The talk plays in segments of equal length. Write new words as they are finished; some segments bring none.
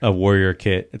a warrior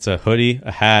kit. It's a hoodie,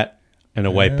 a hat, and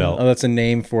a white belt. Oh, that's a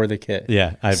name for the kit.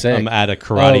 Yeah, I'm at a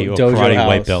karate house.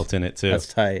 white belt in it too.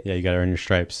 That's tight. Yeah, you got to earn your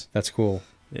stripes. That's cool.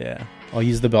 Yeah. I'll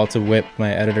use the belt to whip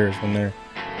my editors when they're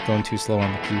going too slow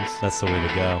on the keys. That's the way to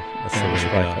go. That's the way to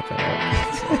go. Cut that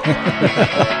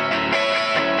out.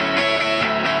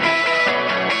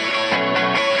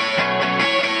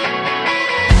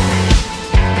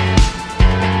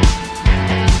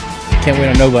 Can't wait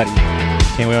on nobody.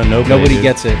 Can't wait on nobody. Nobody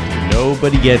gets it.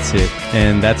 Nobody gets it.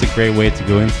 And that's a great way to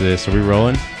go into this. Are we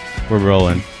rolling? We're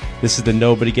rolling. This is the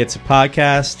Nobody Gets It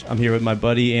podcast. I'm here with my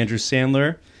buddy Andrew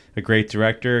Sandler, a great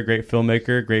director, a great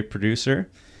filmmaker, a great producer.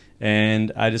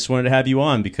 And I just wanted to have you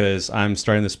on because I'm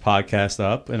starting this podcast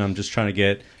up and I'm just trying to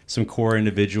get some core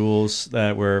individuals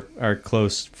that were our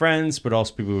close friends, but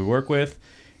also people we work with,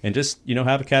 and just,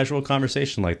 have a casual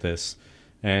conversation like this.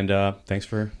 And thanks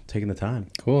for taking the time.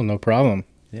 Cool, no problem.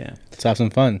 Yeah. Let's have some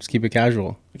fun. Let's keep it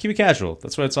casual. Keep it casual.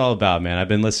 That's what it's all about, man. I've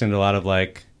been listening to a lot of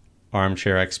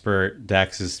Armchair Expert,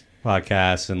 Dax's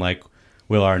podcasts, and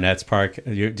Will Arnett's podcast.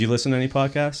 Do you listen to any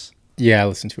podcasts? Yeah, I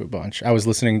listened to a bunch. I was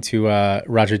listening to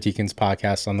Roger Deakins'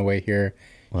 podcast on the way here.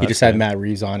 He just had Matt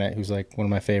Reeves on it, who's one of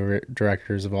my favorite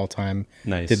directors of all time.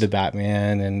 Nice. Did the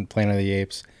Batman and Planet of the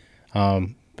Apes.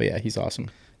 But yeah, he's awesome.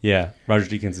 Yeah, Roger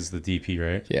Deakins is the DP,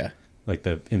 right? Yeah.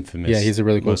 The infamous. Yeah, he's a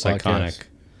really cool most iconic.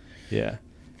 Yeah.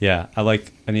 Yeah, I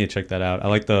need to check that out. I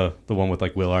like the one with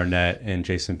Will Arnett and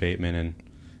Jason Bateman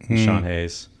and Sean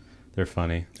Hayes. They're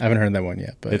funny. I haven't heard that one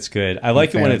yet, but it's good. I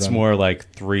like it when it's more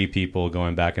three people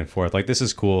going back and forth. This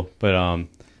is cool, but I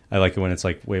like it when it's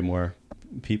way more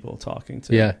people talking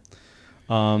too. Yeah.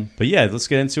 But yeah, let's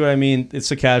get into it. I mean,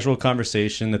 it's a casual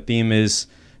conversation. The theme is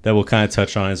that we'll kind of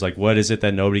touch on is what is it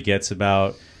that nobody gets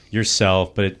about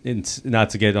yourself, but it's not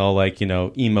to get all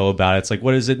emo about it. It's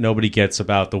what is it nobody gets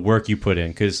about the work you put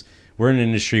in? Because we're in an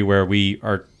industry where we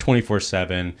are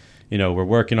 24/7. We're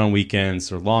working on weekends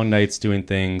or long nights doing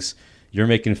things. You're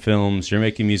making films, you're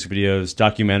making music videos,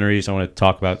 documentaries I want to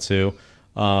talk about too.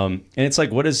 And it's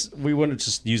we want to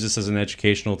just use this as an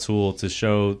educational tool to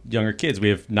show younger kids. We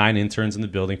have 9 interns in the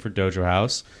building for Dojo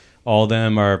House. All of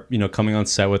them are, coming on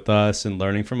set with us and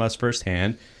learning from us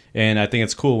firsthand. And I think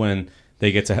it's cool when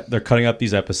they're cutting up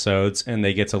these episodes and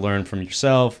they get to learn from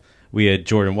yourself. We had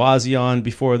Jordan Wazi on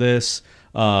before this.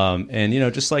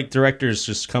 And just directors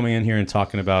just coming in here and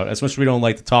talking about, as much as we don't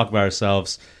like to talk about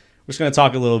ourselves, we're just going to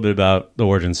talk a little bit about the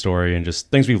origin story and just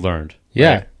things we've learned.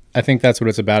 Yeah. Right? I think that's what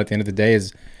it's about at the end of the day,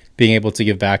 is being able to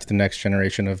give back to the next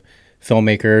generation of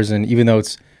filmmakers. And even though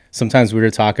it's sometimes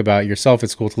weird to talk about yourself,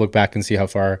 it's cool to look back and see how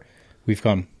far we've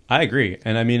come. I agree.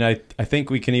 And I mean, I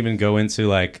think we can even go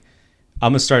into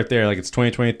I'm going to start there. It's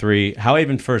 2023. How I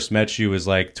even first met you was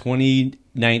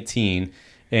 2019.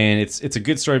 And it's a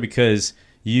good story because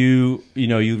you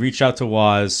reached out to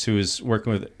Waz, who was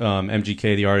working with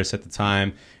MGK, the artist at the time.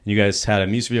 And you guys had a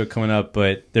music video coming up,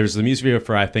 but there was the music video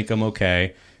for I Think I'm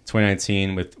Okay,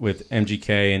 2019 with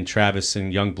MGK and Travis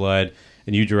and Youngblood,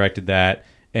 and you directed that.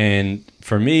 And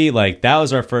for me, that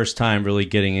was our first time really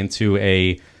getting into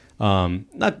a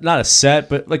not a set,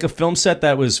 but a film set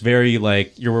that was very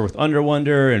you were with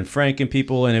Underwonder and Frank and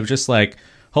people, and it was just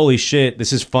holy shit,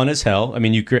 this is fun as hell. I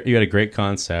mean, you had a great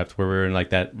concept where we were in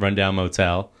that rundown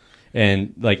motel,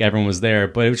 and everyone was there,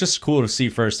 but it was just cool to see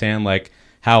firsthand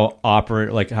how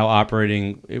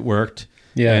operating it worked.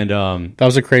 Yeah, and that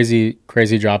was a crazy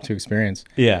job to experience.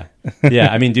 Yeah,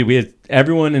 yeah. I mean, dude, we had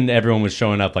everyone was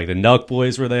showing up. The Nelk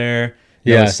Boys were there.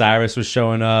 Yeah, Cyrus was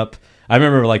showing up. I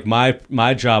remember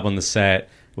my job on the set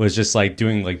was just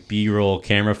doing B-roll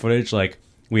camera footage.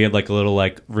 We had a little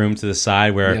room to the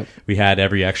side where we had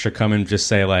every extra come and just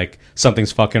say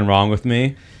something's fucking wrong with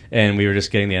me, and we were just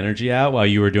getting the energy out while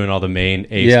you were doing all the main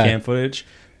Ace cam footage.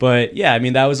 But yeah, I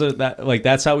mean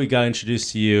that's how we got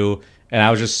introduced to you, and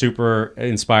I was just super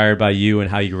inspired by you and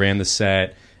how you ran the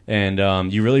set,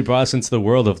 and you really brought us into the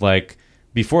world of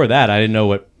before that, I didn't know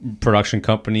what production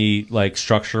company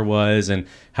structure was and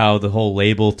how the whole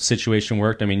label situation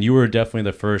worked. I mean, you were definitely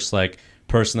the first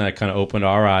person that kind of opened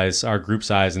our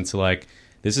group's eyes into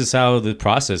this is how the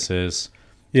process is.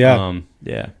 Yeah.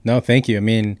 Yeah. No, thank you. I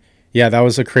mean, yeah, that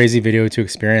was a crazy video to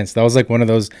experience. That was one of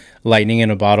those lightning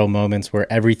in a bottle moments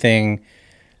where everything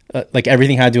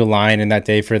had to align in that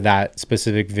day for that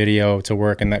specific video to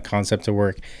work and that concept to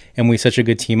work. And we had such a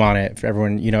good team on it. For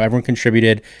everyone, everyone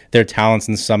contributed their talents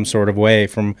in some sort of way,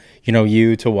 from,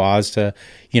 you to Waz to,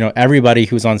 everybody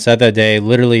who was on set that day.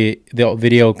 Literally, the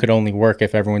video could only work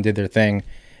if everyone did their thing.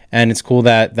 And it's cool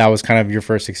that was kind of your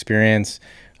first experience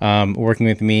working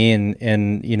with me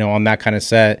and on that kind of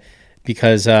set.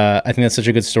 because I think that's such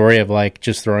a good story of like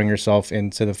just throwing yourself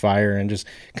into the fire and just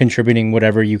contributing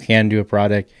whatever you can to a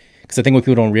product. Because I think what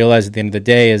people don't realize at the end of the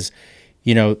day is,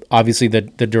 you know, obviously the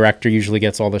director usually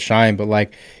gets all the shine, but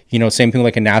like, you know, same thing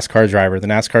like a NASCAR driver. The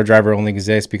NASCAR driver only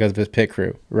exists because of his pit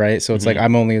crew, right? So it's like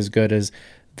I'm only as good as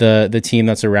the team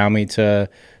that's around me to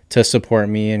support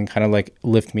me and kind of like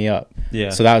lift me up. Yeah.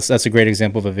 So that's a great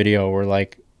example of a video where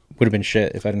like would have been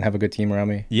shit if I didn't have a good team around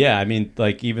me. Yeah, I mean,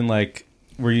 like even like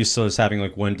we're used to just having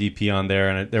like one DP on there,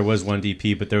 and there was one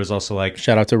DP, but there was also like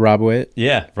Shout out to Rob Witt.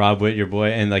 yeah, Rob Witt, your boy,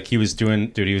 and like he was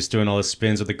doing all his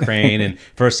spins with the crane, and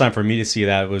first time for me to see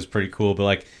that was pretty cool. But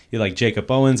like you had, like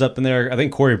Jacob Owens up in there, I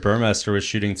think Corey Burmester was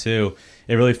shooting too.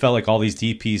 It really felt like all these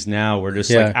DPs now were just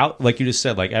like out, like you just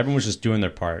said, like everyone was just doing their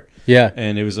part. Yeah,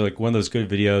 and it was like one of those good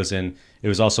videos, and it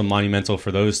was also monumental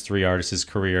for those three artists'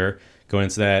 career going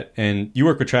into that. And you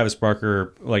work with Travis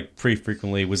Barker like pretty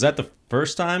frequently. Was that the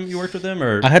first time you worked with him,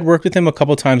 or I had worked with him a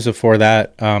couple times before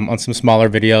that on some smaller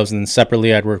videos, and then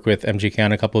separately I'd worked with MGK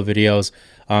on a couple of videos,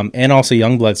 and also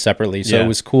Youngblood separately. So it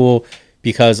was cool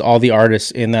because all the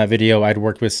artists in that video I'd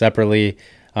worked with separately,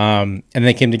 and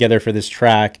they came together for this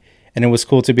track. And it was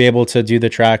cool to be able to do the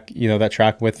track, you know, that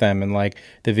track with them. And like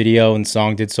the video and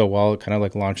song did so well, it kind of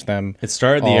like launched them. It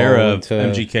started the era of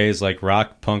MGK's like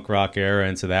punk rock era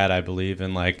into that, I believe.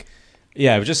 And like,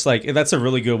 yeah, it was just like, that's a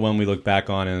really good one we look back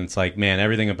on. And it's like, man,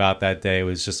 everything about that day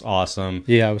was just awesome.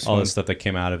 Yeah, it was all fun. the stuff that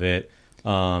came out of it.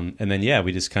 And then, yeah,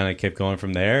 we just kind of kept going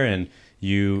from there. And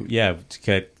you,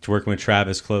 kept working with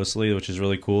Travis closely, which is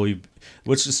really cool.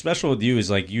 What's special with you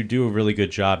is like you do a really good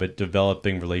job at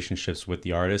developing relationships with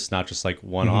the artists, not just like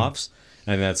one-offs.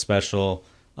 And that's special.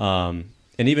 And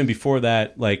even before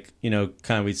that, like, you know,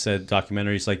 kind of we said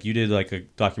documentaries, like you did like a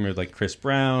documentary with like Chris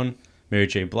Brown, Mary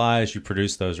J. Blige. You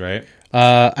produced those, right?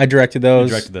 I directed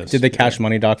those. Did the Cash Yeah.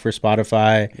 Money doc for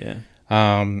Spotify.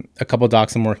 Yeah. A couple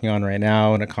docs I'm working on right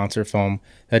now, and a concert film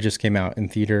that just came out in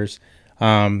theaters.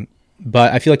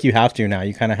 But I feel like you have to now.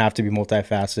 You kind of have to be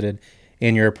multifaceted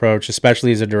in your approach,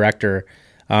 especially as a director,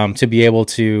 to be able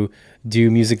to do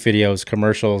music videos,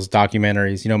 commercials,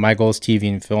 documentaries. You know, my goal is TV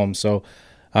and film. So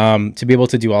to be able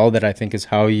to do all of that, I think is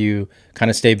how you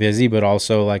kind of stay busy, but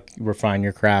also like refine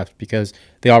your craft, because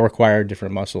they all require a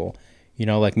different muscle. You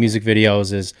know, like music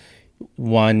videos is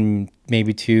one,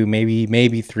 maybe two,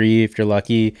 maybe three, if you're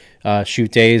lucky,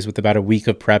 shoot days with about a week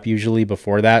of prep usually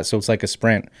before that. So it's like a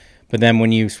sprint. But then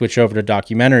when you switch over to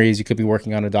documentaries, you could be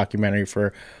working on a documentary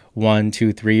for 1,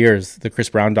 2, 3 years. The Chris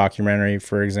Brown documentary,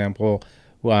 for example,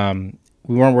 we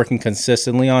weren't working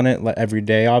consistently on it every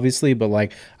day, obviously, but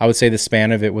like I would say the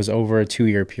span of it was over a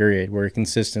 2-year period where you're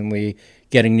consistently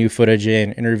getting new footage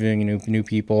in, interviewing new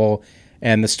people,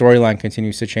 and the storyline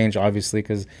continues to change, obviously,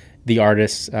 because the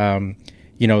artist,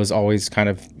 you know, is always kind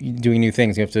of doing new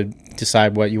things. You have to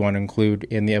decide what you want to include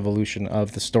in the evolution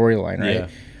of the storyline, right? Yeah.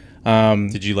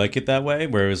 Did you like it that way,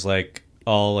 where it was like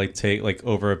all like take like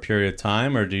over a period of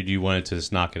time, or did you want it to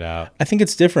just knock it out? I think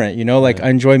it's different, you know, like I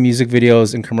enjoy music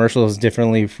videos and commercials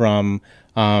differently from,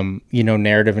 you know,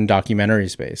 narrative and documentary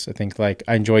space. I think like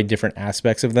I enjoy different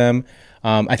aspects of them.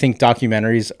 I think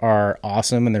documentaries are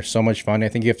awesome and they're so much fun. I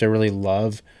think you have to really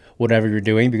love whatever you're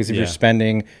doing, because if you're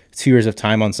spending 2 years of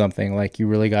time on something, like you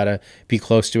really got to be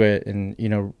close to it and, you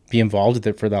know, be involved with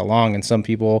it for that long. And some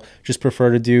people just prefer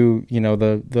to do, you know,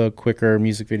 the quicker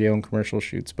music video and commercial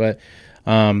shoots. But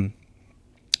I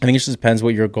think it just depends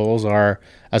what your goals are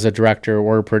as a director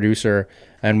or a producer,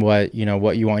 and what you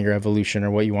want your evolution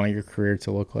or what you want your career to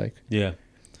look like. Yeah,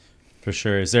 for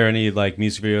sure. Is there any like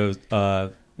music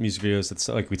videos that's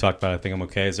like we talked about, I Think I'm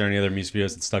Okay? Is there any other music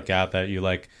videos that stuck out that you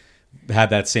like had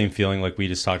that same feeling like we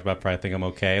just talked about for I Think I'm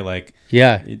Okay? Like,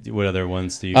 yeah, what other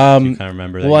ones do you kind of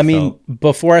remember? Well, I mean,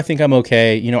 before I Think I'm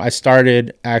Okay, you know, I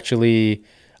started actually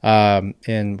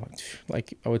in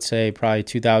like I would say probably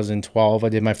 2012. I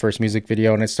did my first music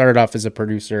video, and I started off as a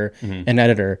producer and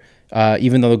editor.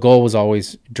 Even though the goal was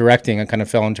always directing, I kind of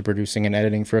fell into producing and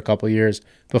editing for a couple of years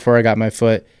before I got my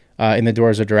foot in the door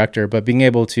as a director. But being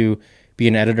able to be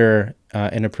an editor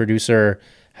and a producer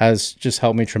has just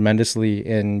helped me tremendously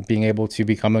in being able to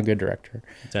become a good director.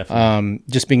 Definitely.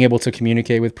 Just being able to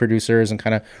communicate with producers and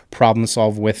kind of problem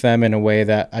solve with them in a way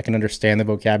that I can understand the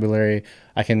vocabulary.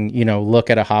 I can, you know, look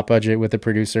at a hot budget with a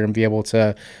producer and be able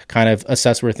to kind of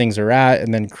assess where things are at,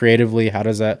 and then creatively, how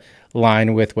does that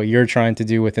line with what you're trying to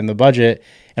do within the budget?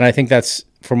 And I think that's,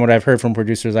 from what I've heard from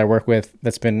producers I work with,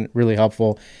 that's been really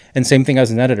helpful. And same thing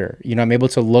as an editor. You know, I'm able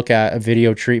to look at a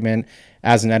video treatment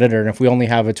as an editor, and if we only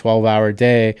have a 12-hour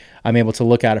day, I'm able to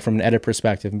look at it from an edit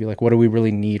perspective and be like, what do we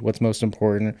really need? What's most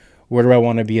important? Where do I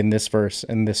want to be in this verse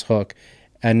and this hook,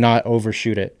 and not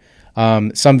overshoot it?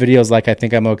 Some videos, like I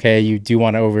Think I'm Okay, you do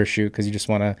want to overshoot because you just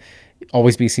want to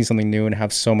always be seeing something new and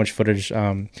have so much footage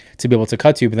to be able to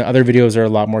cut to. But then other videos are a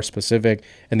lot more specific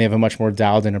and they have a much more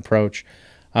dialed in approach.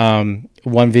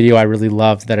 One video I really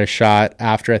loved that I shot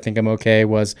after I Think I'm Okay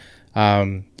was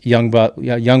Young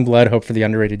Blood, Hope for the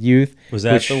Underrated Youth. Was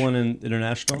that the one in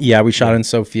international? Yeah, we shot in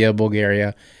Sofia,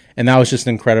 Bulgaria. And that was just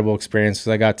an incredible experience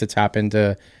because I got to tap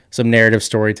into some narrative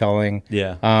storytelling.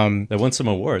 Yeah. That won some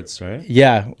awards, right?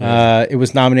 Yeah. It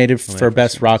was nominated for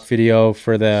Best Rock Video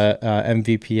for the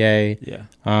MVPA. Yeah.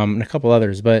 And a couple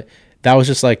others. But that was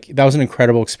just like, that was an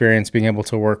incredible experience being able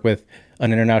to work with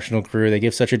an international crew. They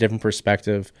give such a different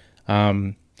perspective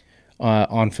on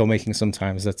filmmaking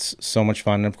sometimes. That's so much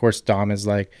fun. And of course, Dom is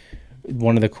like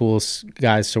one of the coolest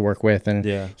guys to work with.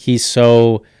 And he's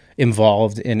so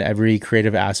involved in every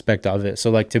creative aspect of it. So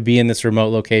like to be in this remote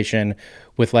location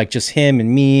with like just him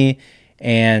and me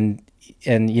and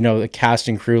you know the cast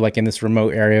and crew like in this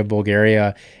remote area of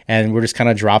Bulgaria, and we're just kind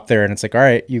of dropped there and it's like, all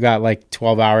right, you got like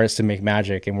 12 hours to make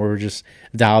magic, and we're just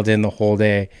dialed in the whole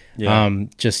day.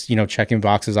 Just, you know, checking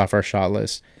boxes off our shot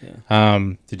list.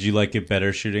 Did you like it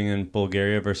better shooting in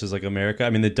Bulgaria versus like America? I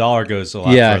mean, the dollar goes a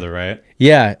lot further, right?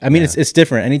 I mean, it's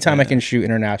different. Anytime I can shoot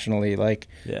internationally, like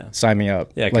sign me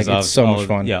up. Like it's so much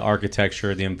fun.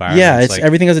 Architecture, the environment. It's like,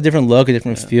 everything has a different look, a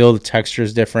different feel. The texture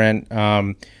is different.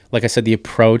 Like I said, the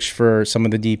approach for some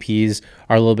of the DPs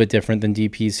are a little bit different than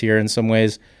DPs here in some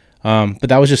ways. But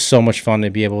that was just so much fun to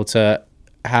be able to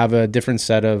have a different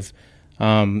set of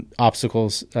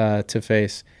obstacles to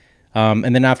face.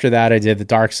 And then after that, I did the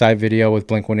Dark Side video with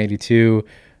Blink 182,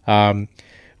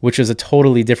 which was a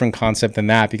totally different concept than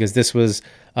that, because this was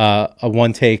a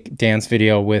one-take dance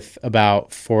video with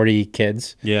about 40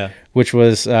 kids. Which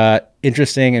was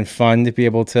interesting and fun to be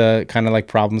able to kind of like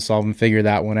problem solve and figure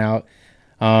that one out.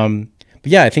 But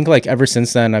yeah, I think like ever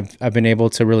since then, I've been able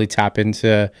to really tap in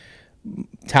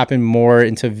more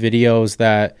into videos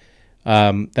that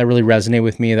really resonate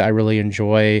with me, that I really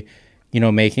enjoy, you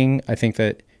know, making. I think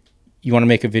that you want to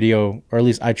make a video, or at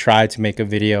least I try to make a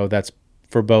video that's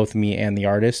for both me and the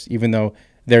artist, even though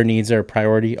their needs are a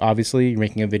priority. Obviously, you're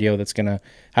making a video that's going to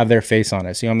have their face on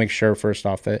it. So you want to make sure first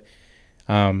off that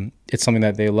it's something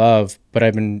that they love. But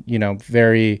I've been, you know,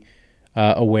 very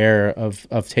aware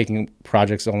of taking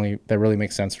projects only that really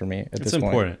make sense for me at this point. It's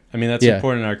important. I mean, that's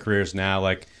important in our careers now.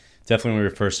 Like, definitely when we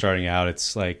were first starting out,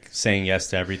 it's like saying yes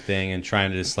to everything and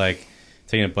trying to just like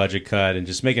taking a budget cut and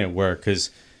just making it work. Because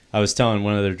I was telling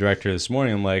one of the director this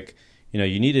morning, I'm like, you know,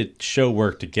 you need to show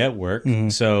work to get work.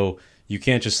 So you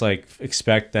can't just like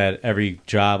expect that every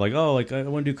job, like, oh, like I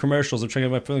want to do commercials, I'm trying to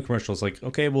get my film commercials. Like,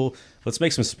 okay, well, let's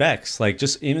make some specs. Like,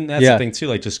 just even that's the thing too.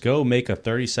 Like, just go make a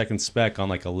 30-second spec on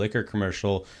like a liquor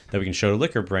commercial that we can show to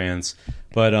liquor brands.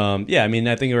 But I mean,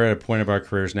 I think we're at a point of our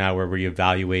careers now where we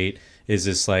evaluate, is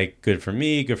this like good for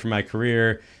me, good for my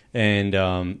career? And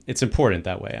it's important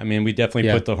that way. I mean, we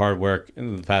definitely put the hard work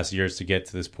in the past years to get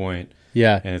to this point.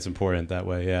 And it's important that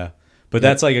way. But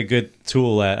that's like a good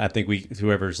tool that I think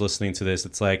whoever's listening to this,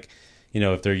 it's like, you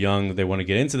know, if they're young, they want to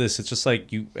get into this, it's just like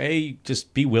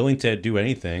just be willing to do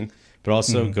anything, but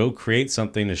also go create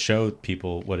something to show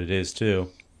people what it is too.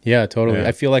 Yeah, totally.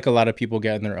 I feel like a lot of people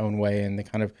get in their own way and they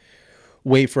kind of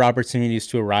wait for opportunities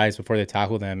to arise before they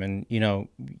tackle them. And, you know,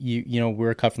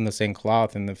 we're cut from the same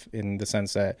cloth in the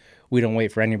sense that we don't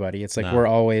wait for anybody. It's like we're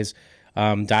always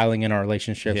dialing in our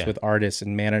relationships with artists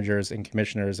and managers and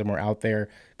commissioners, and we're out there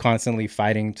constantly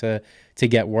fighting to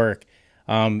get work,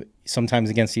 sometimes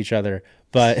against each other,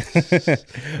 but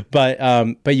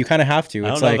but you kind of have to. I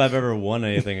don't know if I've ever won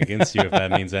anything against you, if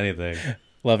that means anything.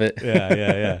 Love it.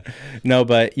 Yeah. No,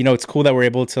 but you know, it's cool that we're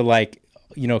able to like,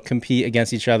 you know, compete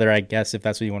against each other, I guess, if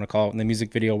that's what you want to call it in the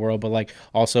music video world. But like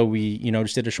also we, you know,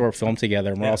 just did a short film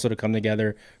together, and we're also to come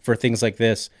together for things like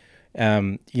this.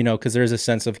 You know, because there's a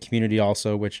sense of community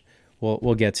also, which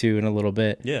we'll get to in a little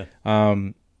bit.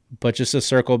 But just to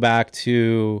circle back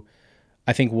to,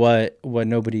 I think what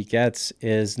nobody gets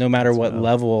is no matter what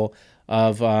level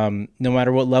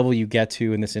you get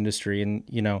to in this industry, and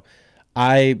you know,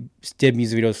 I did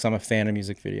music videos because I'm a fan of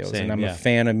music videos. And I'm a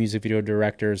fan of music video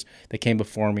directors that came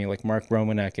before me, like Mark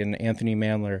Romanek and Anthony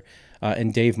Mandler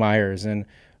and Dave Myers, and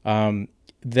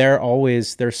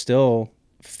they're still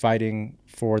fighting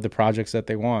for the projects that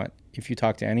they want, if you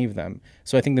talk to any of them.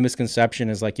 So I think the misconception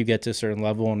is like you get to a certain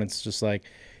level and it's just like,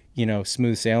 you know,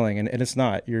 smooth sailing, and it's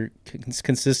not. You're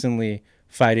consistently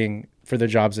fighting for the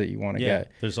jobs that you want to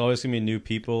get. There's always gonna be new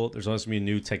people, there's always gonna be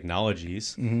new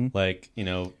technologies. Like, you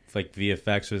know, like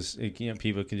VFX was, you know,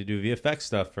 people can do VFX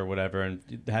stuff or whatever,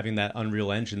 and having that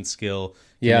Unreal Engine skill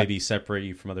can maybe separate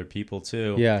you from other people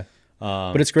too.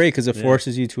 But it's great because it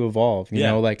forces you to evolve. You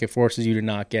know, like it forces you to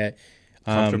not get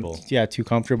comfortable. Too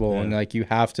comfortable, and like you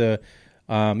have to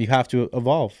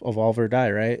evolve or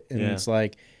die, right? And it's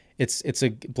like it's a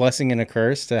blessing and a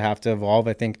curse to have to evolve.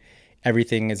 I think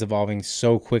everything is evolving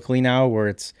so quickly now, where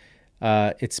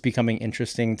it's becoming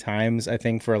interesting times, I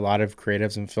think, for a lot of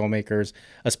creatives and filmmakers,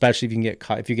 especially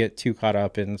if you get too caught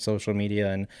up in social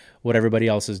media and what everybody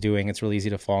else is doing. It's really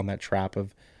easy to fall in that trap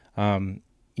of,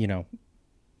 you know,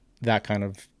 that kind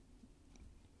of,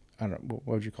 I don't know,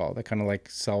 what would you call it? That kind of like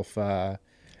self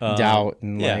doubt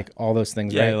and like all those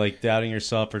things, right? Yeah, like doubting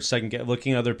yourself or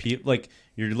looking at other people. Like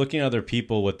you're looking at other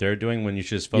people, what they're doing, when you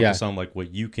should just focus on like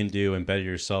what you can do and better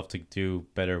yourself to do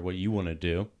better what you want to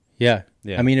do. Yeah.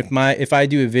 I mean, if I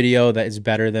do a video that is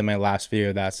better than my last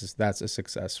video, that's a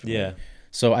success for me.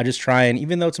 So I just try, and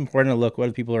even though it's important to look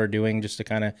what people are doing just to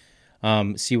kind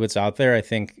of see what's out there, I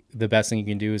think the best thing you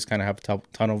can do is kind of have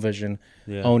tunnel vision,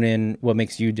 own in what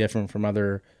makes you different from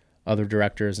other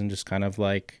directors, and just kind of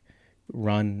like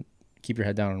keep your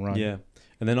head down and run. Yeah.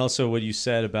 And then also what you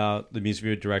said about the music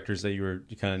video directors that you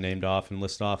kind of named off and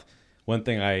listed off. One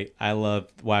thing I love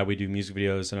why we do music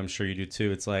videos, and I'm sure you do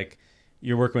too, it's like,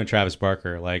 you're working with Travis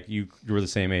Barker, like you were the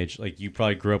same age, like you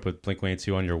probably grew up with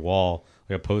Blink-182 on your wall,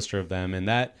 like a poster of them. And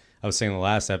that, I was saying in the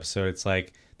last episode, it's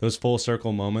like those full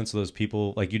circle moments of those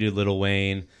people, like you did Lil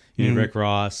Wayne, you did Rick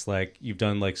Ross, like you've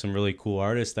done like some really cool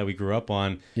artists that we grew up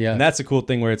on. Yeah. And that's a cool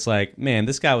thing where it's like, man,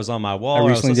 this guy was on my wall. I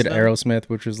recently did Aerosmith,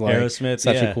 which was like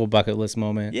such a cool bucket list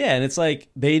moment. Yeah. And it's like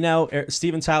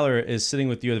Steven Tyler is sitting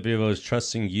with you at the video, is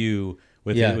trusting you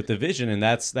with the vision, and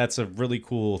that's a really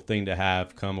cool thing to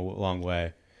have come a long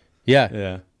way.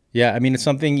 Yeah. I mean, it's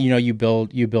something, you know, you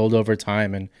build over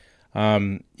time. And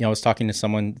you know, I was talking to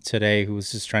someone today who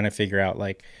was just trying to figure out,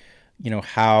 like, you know,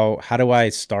 how do I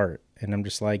start? And I'm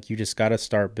just like, you just got to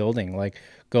start building. Like,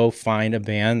 go find a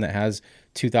band that has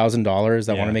 $2,000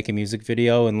 that want to make a music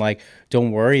video, and like,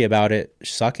 don't worry about it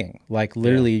sucking. Like,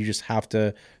 literally, you just have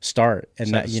to start.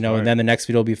 And that, you know, and then the next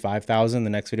video will be 5,000. The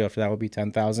next video after that will be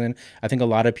 10,000. I think a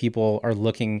lot of people are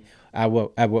looking at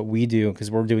what we do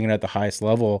because we're doing it at the highest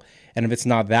level. And if it's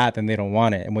not that, then they don't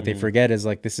want it. And what they forget is,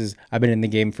 like, I've been in the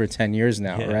game for 10 years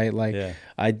now, right?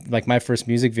 Like, my first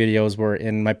music videos were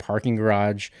in my parking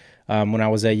garage when I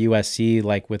was at USC,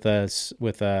 like with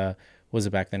a was it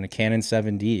back then, a Canon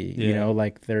 7D, you know,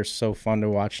 like they're so fun to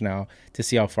watch now to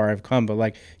see how far I've come. But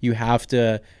like, you have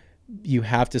to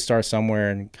start somewhere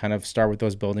and kind of start with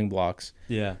those building blocks.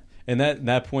 Yeah. And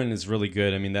that point is really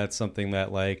good. I mean, that's something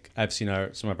that like I've seen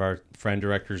some of our friend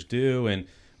directors do, and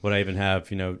what I even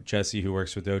have, you know, Jesse, who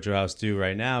works with Dojo House, do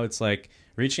right now. It's like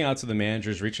reaching out to the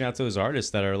managers, reaching out to those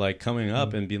artists that are like coming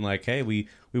up and being like, hey, we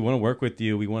want to work with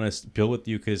you. We want to build with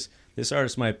you because this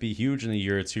artist might be huge in a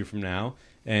year or two from now.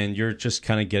 And you're just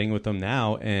kind of getting with them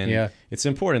now. And it's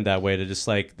important that way to just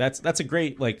like, that's a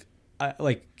great, like,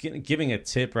 giving a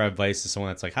tip or advice to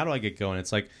someone that's like, how do I get going?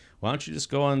 It's like, why don't you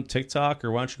just go on TikTok, or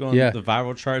why don't you go on the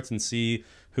viral charts and see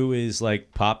who is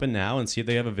like popping now and see if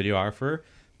they have a videographer,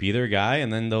 be their guy,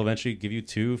 and then they'll eventually give you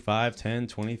 2, 5, 10,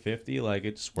 20, 50. Like,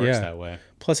 it just works that way.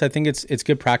 Plus, I think it's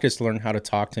good practice to learn how to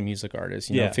talk to music artists,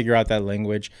 you know, figure out that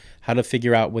language, how to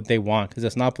figure out what they want, because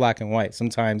it's not black and white.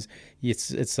 Sometimes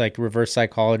it's like reverse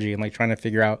psychology and like trying to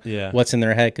figure out what's in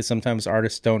their head, because sometimes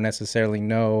artists don't necessarily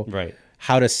know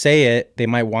how to say it. They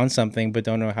might want something but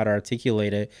don't know how to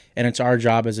articulate it, and it's our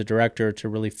job as a director to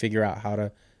really figure out how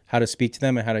to speak to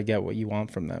them and how to get what you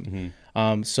want from them.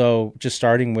 So just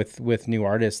starting with new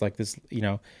artists like this, you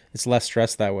know, it's less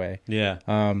stress that way.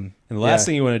 And the last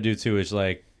thing you want to do too is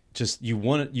like, just you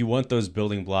want those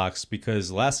building blocks, because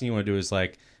the last thing you want to do is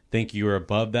like think you're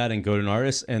above that and go to an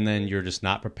artist and then you're just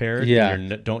not prepared. And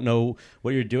you don't know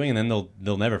what you're doing, and then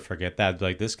they'll never forget that.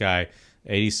 Like, this guy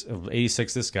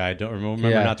 86, this guy, don't remember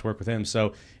not to work with him.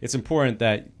 So it's important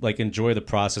that like enjoy the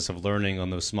process of learning on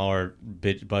those smaller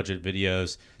budget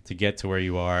videos to get to where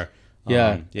you are. You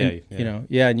know,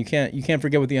 and you can't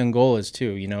forget what the end goal is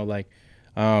too, you know, like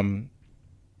you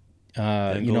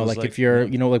know, like if you're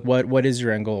you know, like what is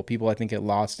your end goal? People, I think, get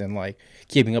lost in like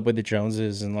keeping up with the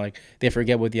Joneses, and like they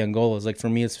forget what the end goal is. Like for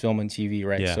me, it's film and TV,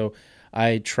 right? So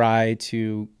I try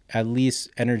to at least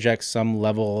interject some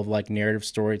level of like narrative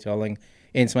storytelling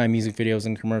into my music videos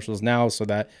and commercials now, so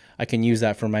that I can use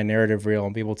that for my narrative reel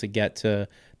and be able to get to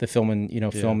the film and, you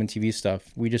know, film and TV stuff.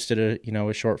 We just did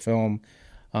a short film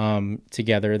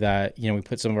together that, you know, we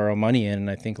put some of our own money in,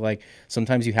 and I think like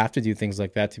sometimes you have to do things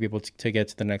like that to be able to get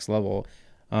to the next level,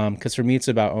 because for me it's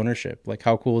about ownership. Like,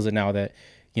 how cool is it now that,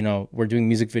 you know, we're doing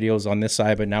music videos on this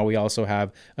side, but now we also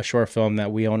have a short film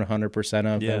that we own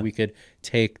 100% of that we could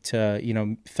take to, you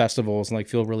know, festivals and like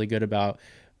feel really good about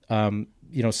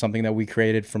something that we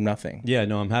created from nothing. Yeah,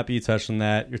 no, I'm happy you touched on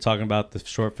that. You're talking about the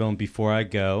short film Before I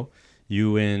Go.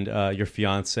 You and your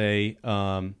fiance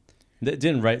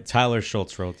didn't write. Tyler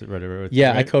Schultz wrote it.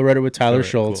 Right? I co-wrote it with Tyler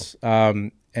Schultz.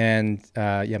 Cool.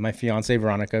 My fiance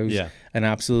Veronica, who's an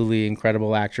absolutely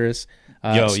incredible actress,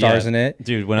 stars in it.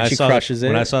 Dude, when I saw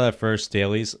that first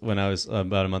dailies when I was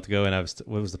about a month ago, and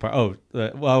what was the part? I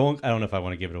don't know if I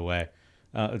want to give it away.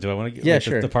 Do I want to? Yeah,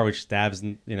 sure. The part which stabs,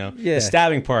 and the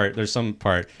stabbing part. There's some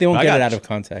part they won't get it out of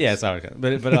context. Yeah, it's out of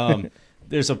context. But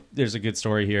there's a good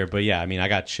story here. But yeah, I mean, I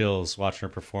got chills watching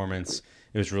her performance.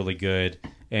 It was really good.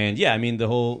 And yeah, I mean, the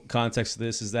whole context of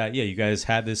this is that you guys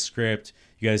had this script.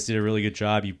 You guys did a really good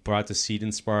job. You brought the Seed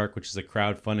and Spark, which is a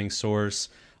crowdfunding source,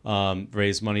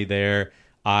 raised money there.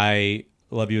 I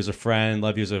love you as a friend,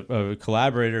 love you as a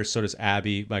collaborator. So does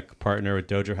Abby, my partner with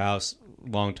Dojo House,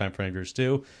 longtime friend of yours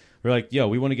too. We're like,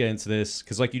 we want to get into this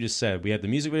because, like you just said, we had the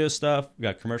music video stuff, we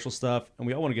got commercial stuff, and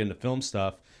we all want to get into film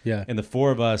stuff. Yeah. And the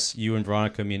four of us, you and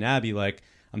Veronica, me and Abby, like,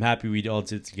 I'm happy we all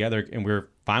did it together, and we're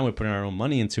fine with putting our own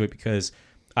money into it because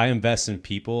I invest in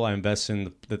people. I invest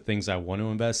in the things I want to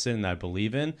invest in and I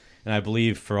believe in. And I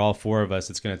believe for all four of us,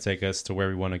 it's going to take us to where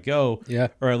we want to go. Yeah.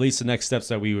 Or at least the next steps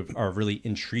that we are really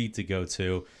intrigued to go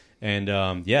to. And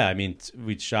I mean,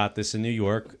 we shot this in New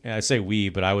York. And I say we,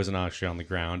 but I wasn't actually on the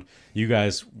ground. You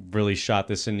guys really shot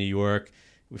this in New York.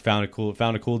 We found a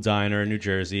cool diner in New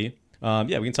Jersey. We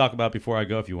can talk about Before I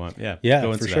Go if you want. Yeah,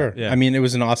 for sure. Yeah. I mean, it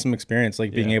was an awesome experience,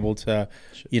 like being able to,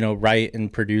 write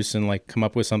and produce and like come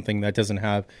up with something that doesn't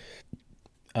have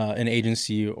an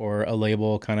agency or a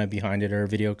label kind of behind it or a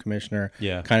video commissioner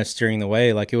kind of steering the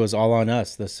way. Like it was all on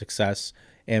us, the success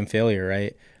and failure,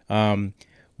 right?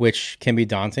 Which can be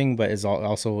daunting, but is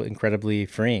also incredibly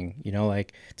freeing,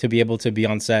 like to be able to be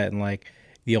on set and like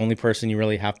the only person you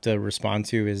really have to respond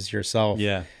to is yourself.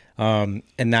 Yeah. And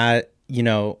that,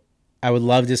 I would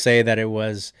love to say that it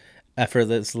was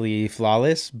effortlessly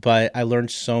flawless, but I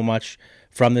learned so much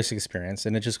from this experience.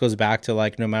 And it just goes back to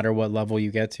like, no matter what level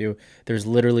you get to, there's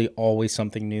literally always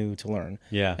something new to learn.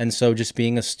 Yeah. And so just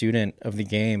being a student of the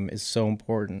game is so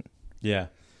important. Yeah.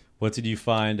 What did you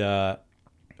find?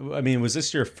 Was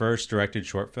this your first directed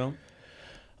short film?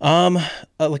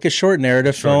 Like a short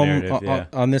narrative film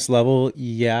on this level.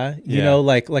 Yeah. You know,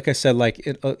 like I said, like,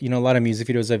 a lot of music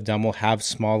videos I've done will have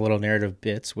small little narrative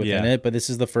bits within it, but this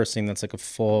is the first thing that's like a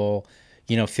full,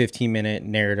 15-minute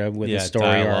narrative with a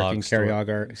story arc and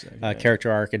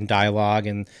character arc and dialogue.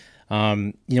 And,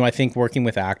 I think working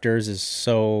with actors is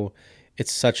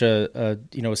it's such a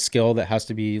skill that has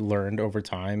to be learned over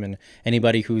time. And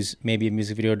anybody who's maybe a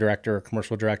music video director or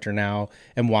commercial director now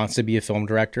and wants to be a film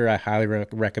director, I highly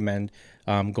recommend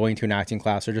going to an acting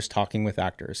class or just talking with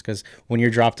actors. Because when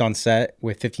you're dropped on set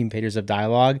with 15 pages of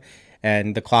dialogue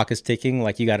and the clock is ticking,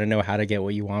 like you got to know how to get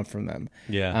what you want from them.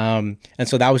 Yeah. And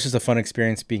so that was just a fun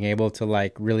experience, being able to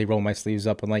like really roll my sleeves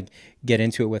up and like get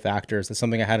into it with actors. That's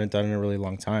something I hadn't done in a really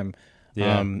long time.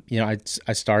 Yeah.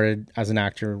 I started as an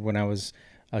actor when I was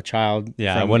a child.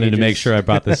 Yeah, I wanted to make sure I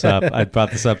brought this up. I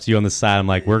brought this up to you on the side. I'm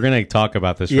like, we're going to talk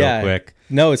about this real quick.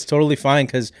 No, it's totally fine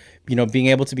because, being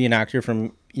able to be an actor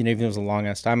from, even it was a long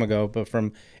ass time ago, but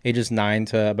from ages 9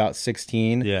 to about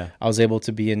 16, I was able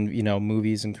to be in,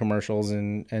 movies and commercials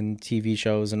and TV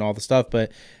shows and all the stuff.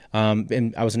 But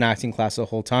and I was in acting class the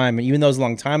whole time. And even though it was a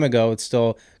long time ago, it's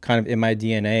still kind of in my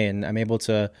DNA. And I'm able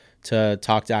to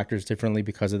talk to actors differently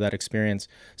because of that experience.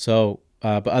 So,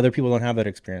 but other people don't have that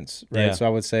experience, right? Yeah. So I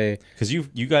would say, because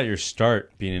you got your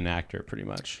start being an actor, pretty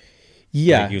much.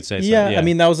 Yeah, like you'd say I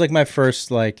mean, that was like my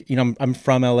first, like, I'm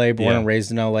from LA, born and raised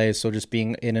in LA, so just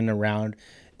being in and around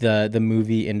the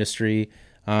movie industry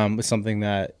was something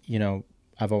that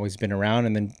I've always been around,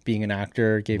 and then being an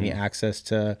actor gave me access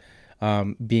to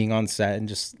being on set and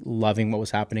just loving what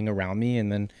was happening around me,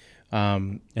 and then.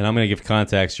 And I'm going to give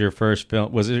context. Your first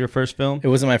film, was it your first film? It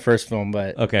wasn't my first film,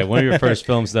 but... Okay, one of your first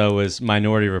films, though, was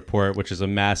Minority Report, which is a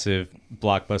massive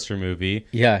blockbuster movie.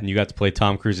 Yeah. And you got to play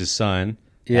Tom Cruise's son.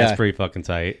 Yeah. That's pretty fucking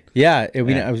tight. Yeah.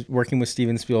 I was working with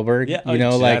Steven Spielberg. Yeah.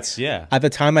 At the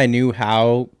time I knew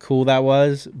how cool that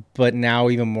was, but now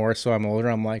even more so I'm older,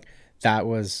 I'm like, that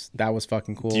was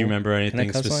fucking cool. Do you remember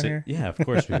anything specific? Yeah, of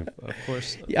course. Of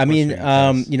course. I mean,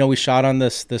 we shot on the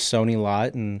Sony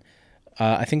lot, and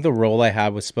I think the role I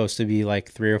had was supposed to be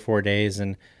like 3 or 4 days,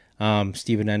 and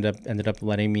Steven ended up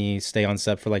letting me stay on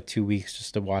set for like 2 weeks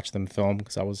just to watch them film,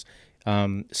 because I was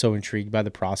so intrigued by the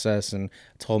process and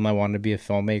told him I wanted to be a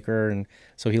filmmaker. And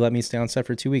so he let me stay on set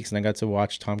for 2 weeks, and I got to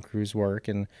watch Tom Cruise work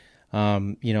and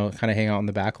kind of hang out in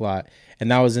the back lot.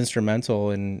 And that was instrumental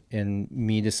in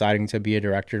me deciding to be a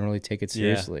director and really take it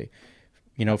seriously.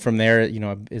 From there,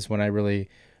 is when I really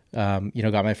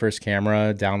got my first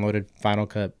camera, downloaded Final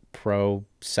Cut Pro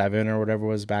 7 or whatever it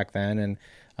was back then,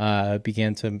 and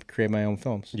began to create my own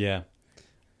films. Yeah.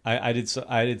 I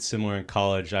did similar in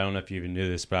college. I don't know if you even knew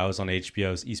this, but I was on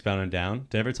HBO's Eastbound and Down.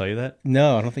 Did I ever tell you that?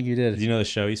 No, I don't think you did. Did you know the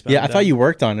show Eastbound? Yeah, and I Down? thought you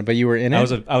worked on it, but you were in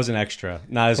it. I was an extra,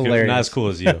 not as Hilarious. good, not as cool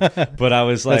as you, but I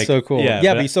was like, that's so cool.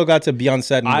 Yeah, but you still got to be on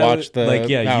set and watch the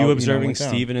you observing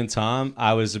Steven and Tom.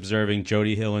 I was observing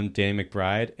Jody Hill and Danny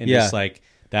McBride, and just like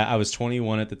that. I was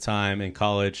 21 at the time in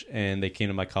college, and they came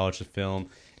to my college to film,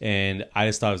 and I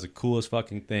just thought it was the coolest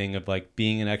fucking thing of like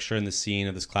being an extra in the scene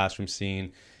of this classroom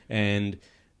scene. And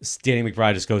Danny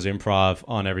McBride just goes improv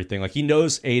on everything. Like he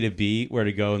knows A to B where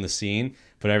to go in the scene,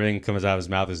 but everything that comes out of his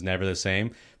mouth is never the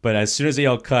same. But as soon as they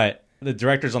all cut, the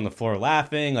director's on the floor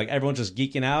laughing, like everyone's just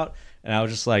geeking out. And I was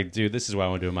just like, dude, this is what I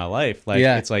want to do in my life. Like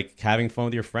it's like having fun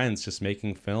with your friends, just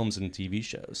making films and TV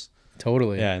shows.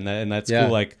 Totally. Yeah, and that's cool.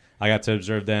 Like I got to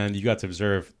observe them. You got to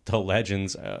observe the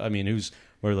legends. I mean,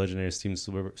 we're legendary, Steven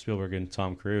Spielberg and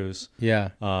Tom Cruise. Yeah.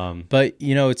 But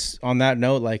it's on that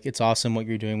note, like it's awesome what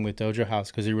you're doing with Dojo House,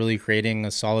 because you're really creating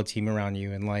a solid team around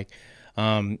you. And like,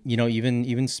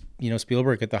 even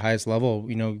Spielberg at the highest level,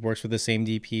 works with the same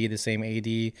DP, the same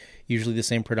AD, usually the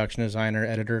same production designer,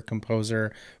 editor,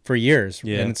 composer for years.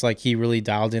 Yeah. And it's like he really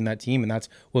dialed in that team, and that's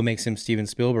what makes him Steven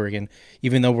Spielberg. And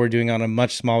even though we're doing on a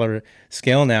much smaller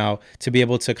scale now, to be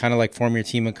able to kind of like form your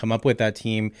team and come up with that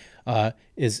team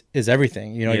is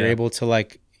everything. You're able to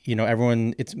like,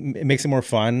 everyone, it makes it more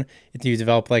fun. You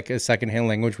develop like a secondhand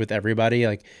language with everybody.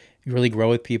 Like you really grow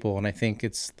with people, and I think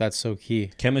that's so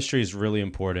key. Chemistry is really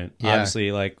important. Yeah.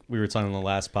 Obviously, like we were talking on the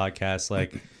last podcast,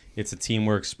 like it's a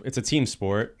team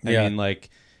sport. I mean, like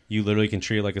you literally can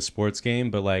treat it like a sports game,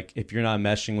 but like if you're not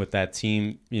meshing with that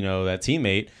team, that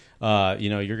teammate,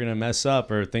 you're gonna mess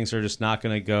up, or things are just not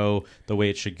gonna go the way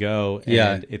it should go.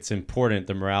 And it's important,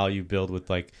 the morale you build with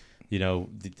like, the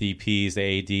DPs,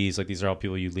 the ADs, like these are all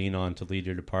people you lean on to lead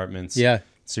your departments. Yeah.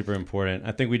 Super important.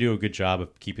 I think we do a good job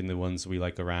of keeping the ones we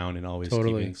like around and always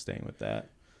staying with that.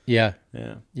 Yeah.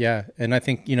 And I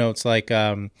think it's like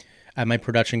at my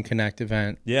Production Connect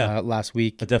event last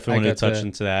week, I definitely want to touch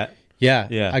into that.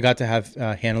 I got to have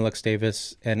Hannah Lux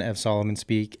Davis and Ev Solomon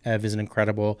speak. Ev is an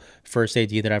incredible first AD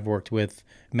that I've worked with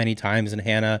many times, and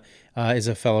Hannah is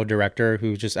a fellow director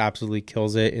who just absolutely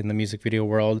kills it in the music video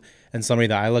world, and somebody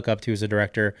that I look up to as a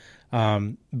director.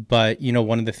 But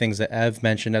one of the things that Ev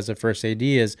mentioned as a first AD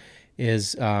is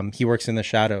he works in the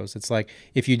shadows. It's like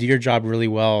if you do your job really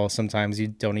well, sometimes you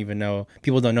don't even know,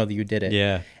 people don't know that you did it.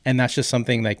 Yeah, and that's just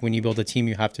something like when you build a team,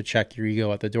 you have to check your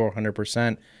ego at the door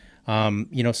 100%.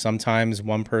 Sometimes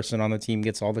one person on the team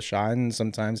gets all the shine, and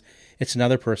sometimes it's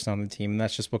another person on the team, and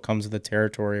that's just what comes with the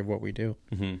territory of what we do.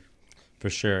 Mm-hmm. For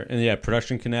sure. And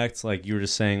Production Connect, like you were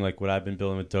just saying, like what I've been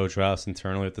building with Dojo House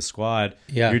internally with the squad,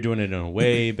 you're doing it on a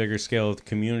way bigger scale with the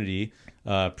community,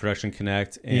 Production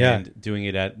Connect, and doing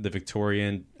it at the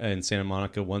Victorian in Santa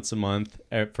Monica once a month,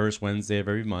 first Wednesday of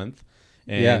every month.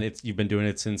 And you've been doing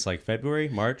it since like February,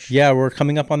 March? Yeah, we're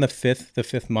coming up on the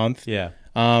fifth month. Yeah.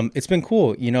 It's been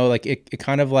cool. Like it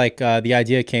kind of like the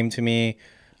idea came to me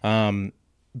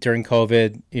during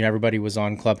COVID. Everybody was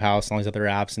on Clubhouse and all these other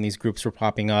apps, and these groups were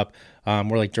popping up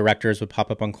where like directors would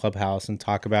pop up on Clubhouse and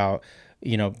talk about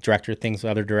director things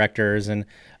with other directors, and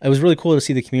it was really cool to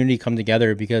see the community come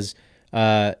together, because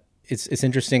it's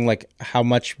interesting like how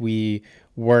much we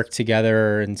work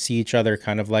together and see each other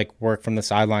kind of like work from the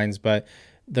sidelines, but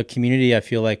the community I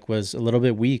feel like was a little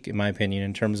bit weak in my opinion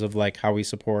in terms of like how we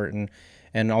support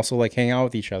and also like hang out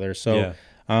with each other. So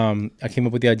I came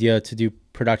up with the idea to do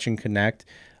Production Connect,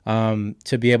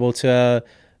 to be able to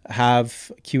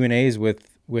have Q&As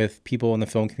with people in the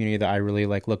film community that I really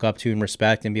like look up to and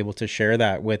respect, and be able to share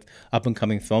that with up and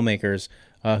coming filmmakers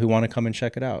who want to come and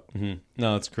check it out. Mm-hmm.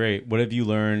 No, it's great. What have you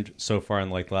learned so far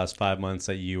in like the last 5 months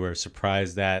that you were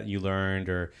surprised that you learned,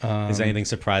 or is anything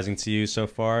surprising to you so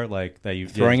far? Like that you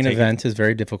throwing an event is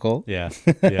very difficult. Yeah.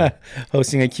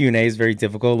 Hosting a Q&A is very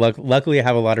difficult. Luckily, I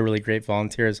have a lot of really great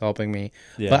volunteers helping me.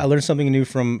 Yeah. But I learned something new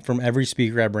from every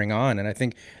speaker I bring on, and I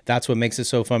think that's what makes it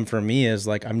so fun for me. Is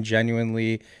like I'm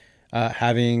genuinely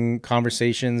having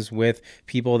conversations with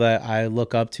people that I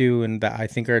look up to and that I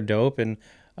think are dope, and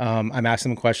I'm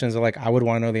asking them questions that like I would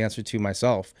want to know the answer to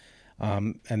myself.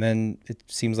 And then it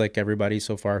seems like everybody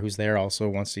so far who's there also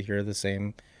wants to hear the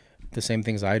same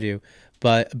things I do.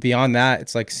 But beyond that,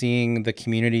 it's like seeing the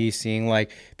community, seeing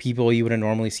like people you wouldn't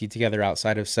normally see together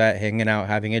outside of set, hanging out,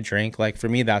 having a drink. Like for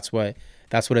me, that's what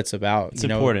it's about. It's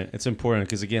important. It's important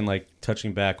because again, like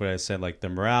touching back what I said, like the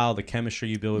morale, the chemistry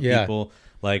you build with people.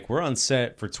 Like we're on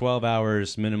set for 12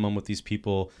 hours minimum with these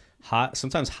people.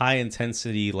 sometimes high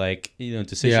intensity, like,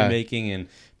 decision making, and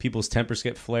people's tempers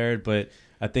get flared. But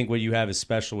I think what you have is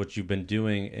special, what you've been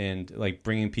doing, and like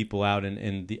bringing people out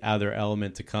in the other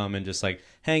element to come and just like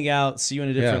hang out, see you in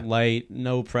a different light,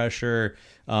 no pressure.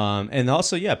 And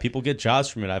also, people get jobs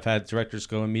from it. I've had directors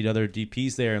go and meet other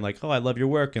DPs there and like, oh, I love your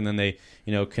work. And then they,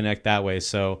 connect that way.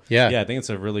 So I think it's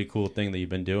a really cool thing that you've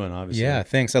been doing, obviously. Yeah,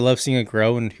 thanks. I love seeing it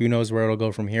grow, and who knows where it'll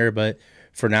go from here. But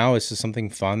for now, it's just something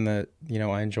fun that,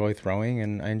 I enjoy throwing,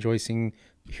 and I enjoy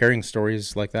hearing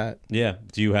stories like that. Yeah.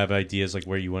 Do you have ideas like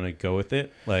where you want to go with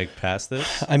it, like past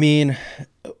this? I mean,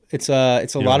 it's a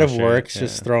lot of work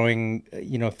just throwing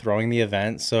the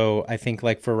event. So I think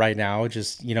like for right now,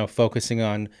 just, focusing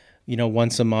on,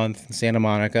 once a month in Santa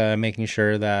Monica, making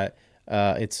sure that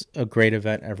it's a great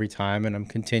event every time. And I'm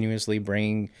continuously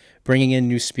bringing in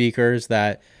new speakers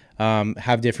that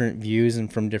have different views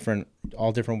and from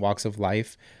all different walks of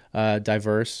life,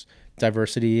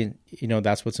 diversity,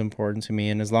 that's what's important to me.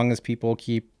 And as long as people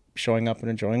keep showing up and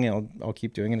enjoying it, I'll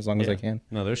keep doing it as long as I can.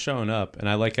 No, they're showing up. And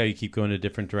I like how you keep going to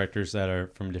different directors that are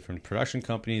from different production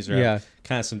companies, or have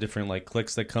kind of some different like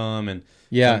cliques that come and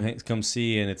come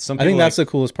see. And it's something I think that's the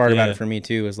coolest part about it for me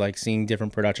too, is like seeing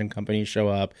different production companies show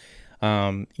up,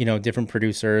 different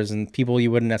producers and people you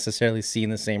wouldn't necessarily see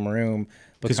in the same room.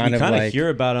 Because we kind of hear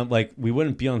about them, like we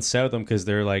wouldn't be on set with them because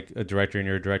they're like a director and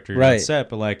you're a director, you're on set,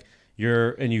 but like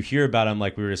you hear about them,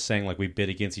 like we were just saying, like we bid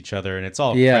against each other, and it's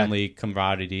all friendly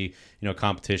camaraderie,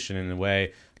 competition in a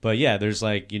way. But there's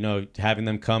like, having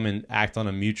them come and act on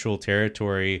a neutral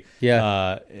territory,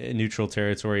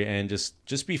 and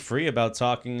just be free about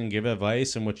talking and give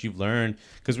advice and what you've learned.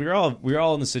 Because we're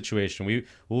all in the situation.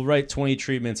 We'll write 20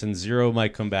 treatments and 0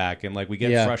 might come back, and like we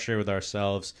get frustrated with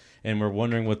ourselves, and we're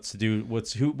wondering what to do.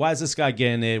 Why is this guy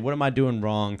getting it? What am I doing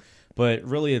wrong? But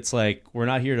really, it's like we're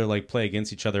not here to like play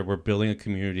against each other. We're building a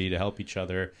community to help each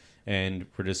other, and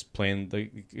we're just playing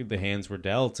the hands we're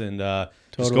dealt, and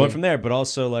just going from there. But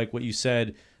also, like what you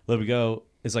said, let me go,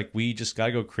 is like we just got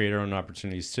to go create our own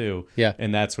opportunities too. Yeah,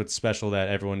 and that's what's special that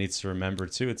everyone needs to remember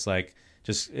too. It's like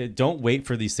just don't wait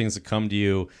for these things to come to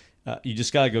you. You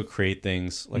just got to go create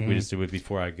things like we just did with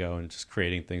Before I Go, and just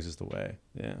creating things is the way.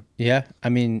 Yeah. I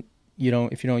mean,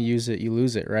 if you don't use it, you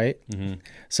lose it, right?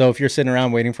 So if you're sitting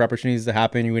around waiting for opportunities to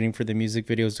happen, you're waiting for the music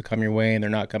videos to come your way and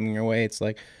they're not coming your way, it's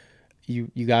like you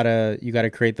gotta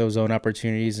create those own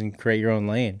opportunities and create your own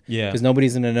lane. Because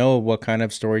nobody's gonna know what kind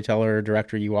of storyteller or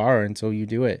director you are until you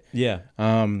do it.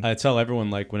 I tell everyone,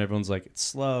 like when everyone's like it's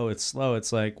slow, it's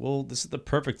like, well, this is the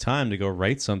perfect time to go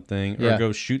write something or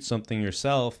go shoot something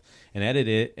yourself and edit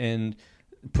it and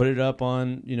put it up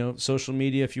on social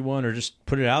media if you want, or just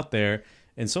put it out there.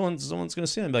 And someone's going to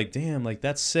see it and be like, damn, like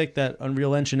that's sick, that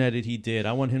Unreal Engine edit he did.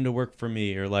 I want him to work for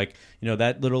me. Or like,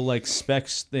 that little like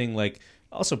specs thing. Like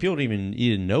also people don't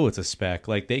even know it's a spec.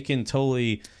 Like they can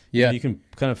totally, you can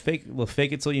kind of fake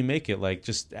it till you make it. Like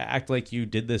just act like you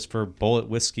did this for Bullet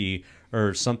Whiskey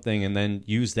or something, and then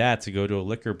use that to go to a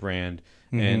liquor brand.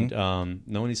 And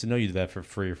no one needs to know you did that for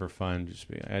free or for fun. Just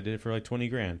I did it for like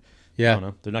 $20,000. I don't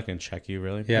know. They're not going to check you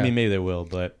really. I mean, maybe they will,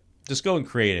 but just go and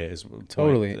create it. Is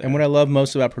totally. And what I love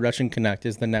most about Production Connect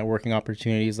is the networking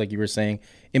opportunities, like you were saying,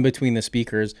 in between the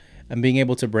speakers, and being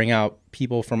able to bring out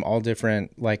people from all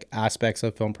different like aspects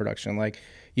of film production. Like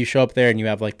you show up there and you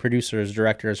have like producers,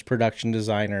 directors, production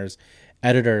designers,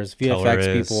 editors,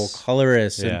 VFX people,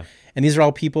 colorists, and these are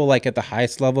all people like at the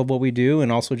highest level of what we do,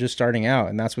 and also just starting out.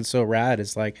 And that's what's so rad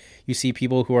is like you see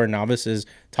people who are novices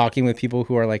talking with people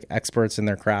who are like experts in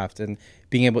their craft, and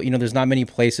being able, there's not many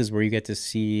places where you get to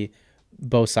see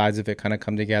both sides of it kind of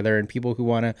come together, and people who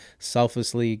want to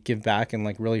selflessly give back and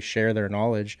like really share their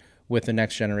knowledge with the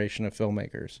next generation of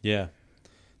filmmakers.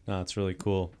 No, it's really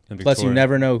cool. Plus, you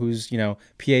never know who's, PA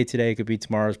today could be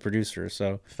tomorrow's producer.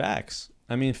 So facts.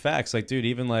 I mean, facts. Like, dude,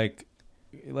 even like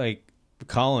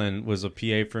Colin was a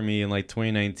PA for me in like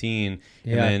 2019,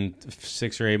 and then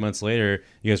 6 or 8 months later,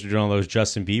 you guys were doing all those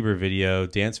Justin Bieber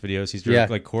dance videos. He's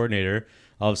like coordinator.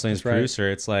 All of a sudden, he's producer.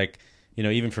 It's like,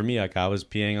 even for me, like I was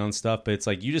PAing on stuff, but it's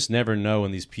like you just never know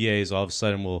when these PAs all of a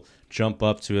sudden will jump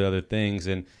up to other things,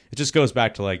 and it just goes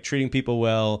back to like treating people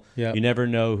well. You never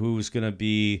know who's gonna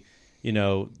be,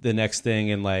 the next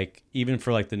thing, and like even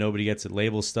for like the Nobody Gets It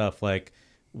label stuff, like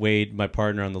Wade, my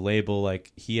partner on the label,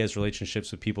 like he has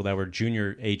relationships with people that were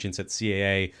junior agents at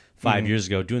CAA 5 years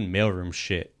ago doing mailroom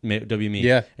shit,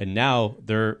 WME. And now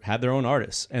have their own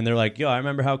artists, and they're like, yo, I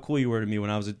remember how cool you were to me when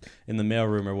I was in the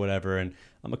mailroom or whatever, and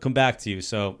I'm gonna come back to you.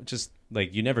 So just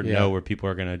like you never know where people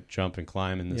are gonna jump and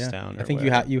climb in this town. I think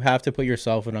you have to put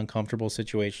yourself in uncomfortable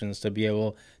situations to be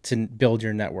able to build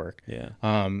your network.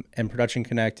 And Production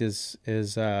Connect is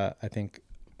I think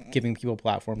giving people a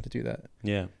platform to do that.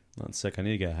 Yeah, that's sick. I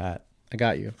need to get a hat. I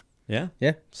got you. Yeah?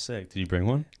 Yeah. Sick. Did you bring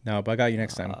one? No, but I got you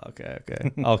next time. Okay.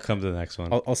 I'll come to the next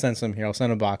one. I'll send some here. I'll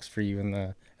send a box for you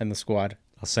and the squad.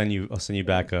 I'll send you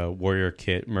back a Warrior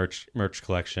Kit merch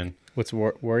collection. What's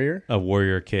Warrior? A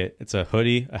Warrior Kit. It's a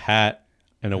hoodie, a hat,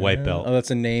 and a white belt. Oh,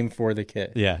 that's a name for the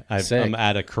kit. Yeah, I'm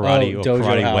at a karate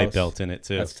house. white belt in it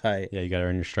too. That's tight. Yeah, you got to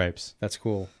earn your stripes. That's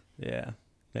cool. Yeah,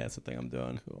 that's the thing I'm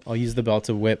doing. Cool. I'll use the belt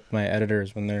to whip my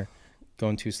editors when they're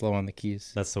going too slow on the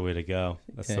keys. That's the way to go.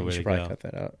 That's the way you should to probably go. cut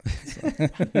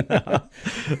that out.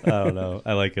 I don't know.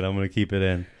 I like it. I'm gonna keep it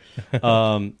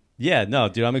in. Yeah, no,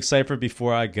 dude, I'm excited for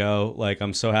before I go. Like,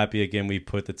 I'm so happy again we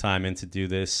put the time in to do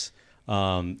this.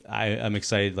 I'm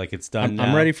excited. Like, it's done now.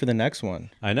 I'm ready for the next one.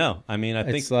 I know. I mean, I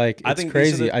think it's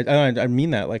crazy. I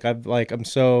mean that. Like, I'm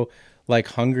so like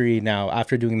hungry now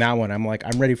after doing that one. I'm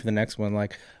ready for the next one.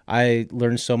 Like, I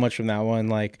learned so much from that one.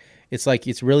 Like,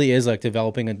 it's really is like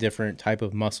developing a different type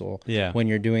of muscle. Yeah. When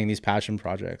you're doing these passion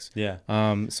projects. Yeah.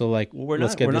 So like, we're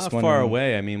not far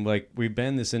away. I mean, like, we've been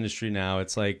in this industry now.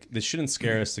 It's like, this shouldn't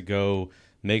scare us to go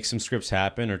make some scripts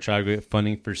happen or try to get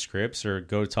funding for scripts or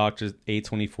go talk to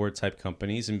A24 type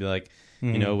companies and be like,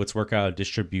 you know, let's work out a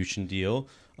distribution deal.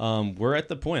 We're at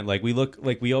the point, like,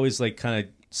 we always like kind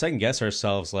of second guess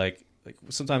ourselves. Like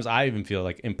sometimes I even feel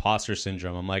like imposter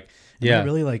syndrome. I'm like, am I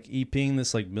really like EPing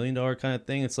this like $1 million kind of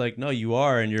thing? It's like, no, you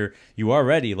are, and you are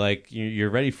ready. Like, you're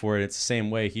ready for it. It's the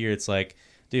same way here. It's like,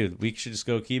 dude, we should just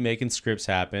go keep making scripts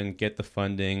happen, get the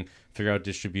funding, figure out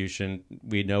distribution.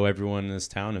 We know everyone in this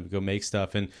town and go make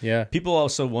stuff. And people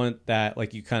also want that,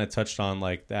 like you kind of touched on,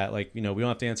 like that, like, you know, we don't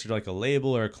have to answer to like a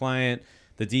label or a client.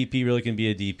 The DP really can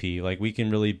be a DP. Like, we can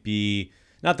really be,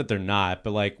 not that they're not,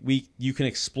 but like you can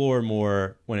explore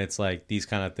more when it's like these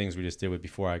kind of things we just did with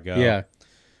Before I Go.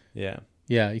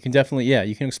 Yeah, you can definitely,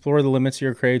 you can explore the limits of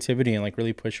your creativity and like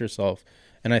really push yourself.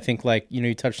 And I think, like, you know,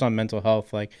 you touched on mental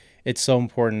health. Like, it's so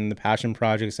important. The passion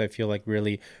projects, I feel like,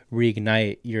 really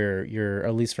reignite your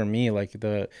at least for me, like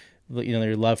your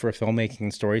love for filmmaking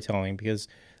and storytelling. Because,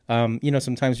 you know,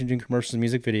 sometimes you're doing commercials and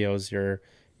music videos,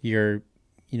 you're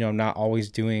you know, not always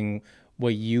doing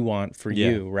what you want for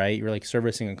you, right? You're like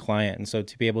servicing a client. And so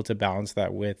to be able to balance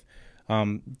that with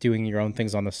doing your own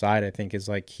things on the side, I think is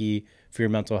like key for your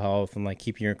mental health and like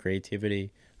keeping your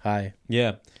creativity high.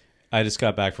 Yeah. I just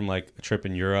got back from like a trip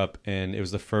in Europe, and it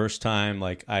was the first time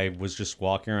like I was just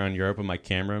walking around Europe with my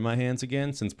camera in my hands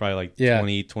again since probably like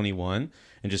 2021,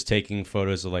 and just taking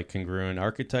photos of like congruent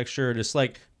architecture, just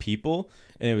like people.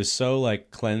 And it was so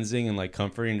like cleansing and like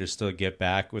comforting just to get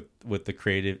back with the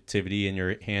creativity in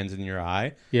your hands and your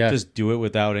eye. Just do it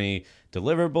without any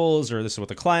deliverables or this is what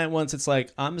the client wants. It's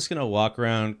like, I'm just going to walk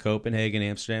around Copenhagen,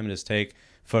 Amsterdam, and just take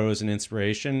photos and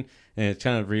inspiration. And it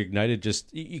kind of reignited,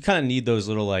 just you kind of need those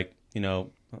little like, you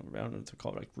know, I don't know what they're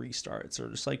called, like restarts or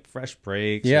just like fresh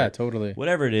breaks. Yeah, totally.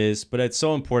 Whatever it is. But it's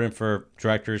so important for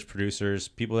directors, producers,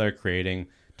 people that are creating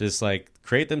to just like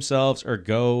create themselves or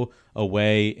go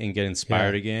away and get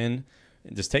inspired again.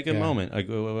 And just take a moment, like,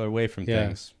 go away from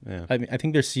things. Yeah. I mean, I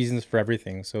think there's seasons for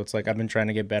everything. So it's like I've been trying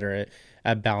to get better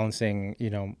at balancing, you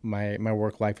know, my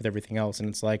work life with everything else. And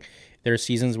it's like there are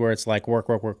seasons where it's like work.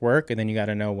 And then you got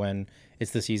to know when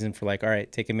it's the season for like, all right,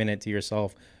 take a minute to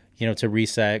yourself, you know, to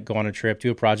reset, go on a trip,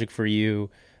 do a project for you.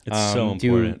 It's so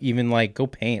important. Even like go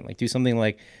paint, like do something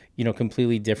like, you know,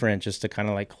 completely different just to kind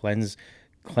of like cleanse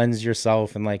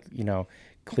yourself and like, you know,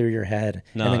 clear your head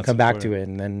and then come back to it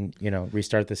and then, you know,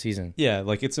 restart the season. Yeah,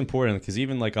 like it's important because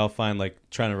even like I'll find like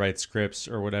trying to write scripts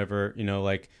or whatever, you know,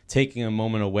 like taking a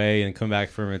moment away and come back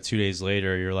from it 2 days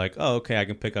later, you're like, oh, okay, I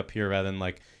can pick up here rather than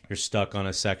like you're stuck on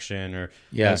a section or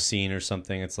a scene or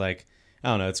something. It's like, I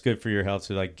don't know, it's good for your health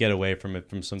to like get away from it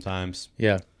from sometimes.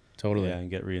 Yeah, totally. Yeah, and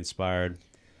get re-inspired.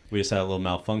 We just had a little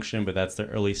malfunction, but that's the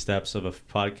early steps of a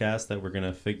podcast that we're going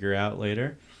to figure out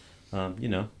later. You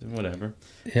know, whatever.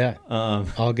 Yeah,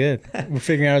 all good. We're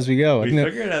figuring out as we go.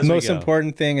 The most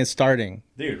important thing is starting.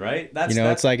 Dude, right?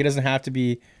 It's like it doesn't have to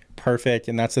be perfect,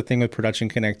 and that's the thing with Production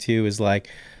Connect too. Is like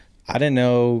I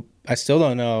still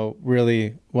don't know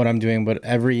really what I'm doing, but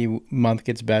every month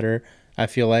gets better. I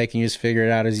feel like, and you just figure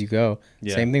it out as you go.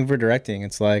 Yeah. Same thing for directing.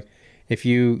 It's like if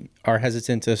you are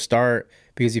hesitant to start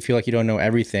because you feel like you don't know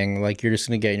everything, like you're just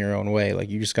gonna get in your own way. Like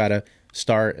you just gotta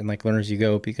start and like learn as you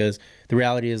go, because the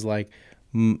reality is like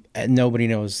nobody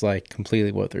knows like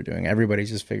completely what they're doing. Everybody's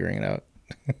just figuring it out.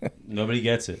 Nobody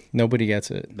gets it.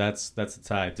 That's the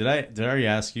tie. Did I already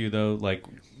ask you though, like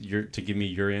to give me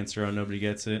your answer on nobody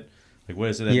gets it? Like what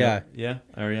is it? I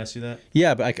already asked you that.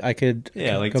 Yeah, but I could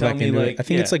like go tell back me into like it. I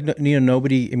think it's like, you know,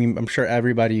 nobody. I mean, I'm sure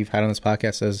everybody you've had on this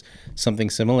podcast says something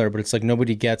similar, but it's like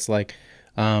nobody gets like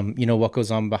you know, what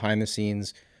goes on behind the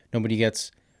scenes Nobody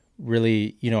gets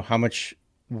really, how much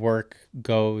work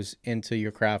goes into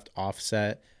your craft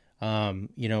offset,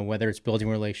 whether it's building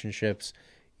relationships,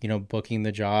 booking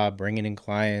the job, bringing in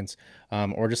clients,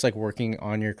 or just like working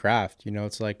on your craft.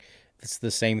 It's like, it's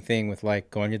the same thing with like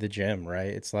going to the gym, right?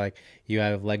 It's like you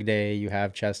have leg day, you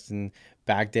have chest and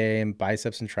back day and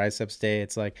biceps and triceps day.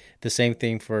 It's like the same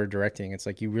thing for directing. It's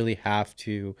like you really have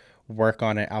to work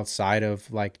on it outside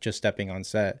of like just stepping on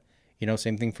set.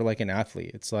 Same thing for like an athlete.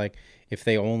 It's like if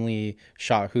they only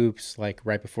shot hoops like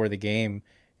right before the game,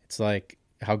 it's like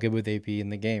how good would they be in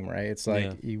the game, right? It's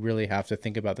like you really have to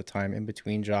think about the time in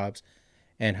between jobs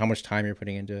and how much time you're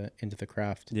putting into the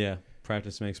craft. Yeah.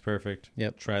 Practice makes perfect.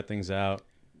 Yep. Try things out.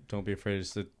 Don't be afraid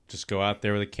to just go out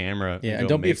there with a camera. Yeah, and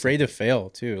don't be afraid to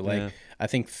fail too. Like I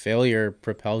think failure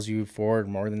propels you forward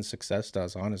more than success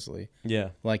does, honestly. Yeah.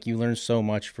 Like you learn so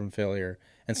much from failure.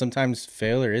 And sometimes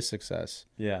failure is success.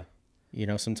 Yeah.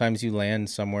 Sometimes you land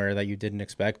somewhere that you didn't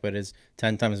expect, but is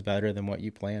 10 times better than what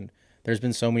you planned. There's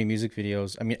been so many music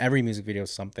videos. I mean, every music video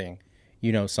is something.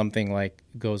 Something like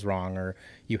goes wrong, or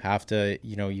you have to,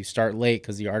 you start late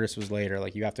because the artist was late, or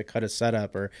like you have to cut a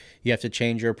setup, or you have to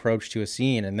change your approach to a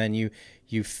scene, and then you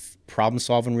problem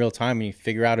solve in real time and you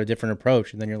figure out a different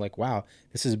approach, and then you're like, wow,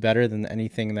 this is better than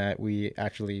anything that we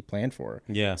actually planned for.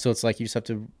 Yeah. So it's like you just have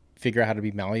to figure out how to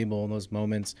be malleable in those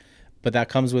moments, but that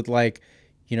comes with like,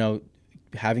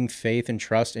 having faith and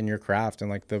trust in your craft and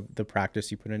like the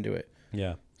practice you put into it.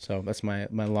 Yeah. So that's my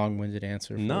long-winded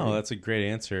answer. No, that's a great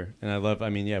answer. And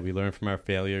we learn from our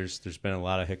failures. There's been a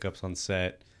lot of hiccups on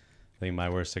set. I think my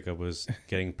worst hiccup was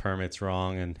getting permits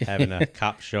wrong and having a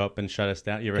cop show up and shut us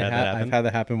down. You ever had that happen? I've had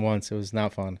that happen once. It was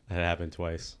not fun. It happened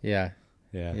twice. Yeah.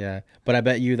 Yeah. Yeah. But I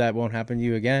bet you that won't happen to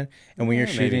you again. And when you're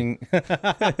shooting...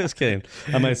 Just kidding.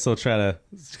 I might still try to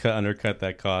undercut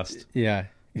that cost. Yeah.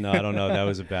 No, I don't know. That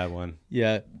was a bad one.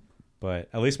 Yeah. But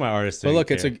at least my artist. But look,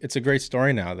 it's a great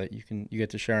story now that you get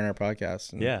to share on our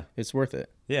podcast. And yeah, it's worth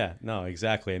it. Yeah, no,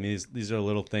 exactly. I mean, these are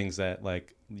little things that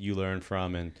like you learn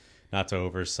from, and not to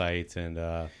oversight. And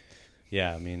I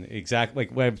mean, exactly.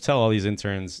 Like when I tell all these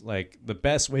interns, like the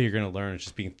best way you're going to learn is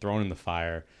just being thrown in the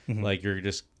fire. Mm-hmm. Like you're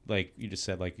just like you just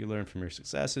said, like you learn from your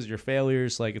successes, your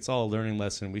failures. Like it's all a learning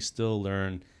lesson. We still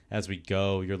learn as we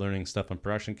go. You're learning stuff on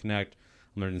Production Connect.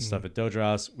 I'm learning stuff at Dojo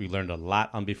House. We learned a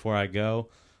lot on Before I Go.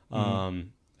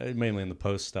 Mainly in the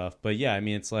post stuff, but yeah, I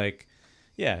mean, it's like,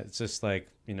 it's just like,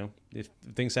 if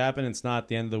things happen, it's not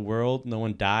the end of the world. No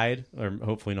one died, or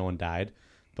hopefully no one died,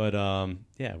 but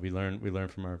we learn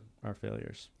from our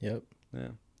failures. Yep. Yeah.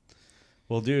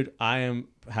 Well, dude, I am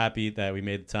happy that you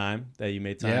made time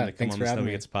to come on the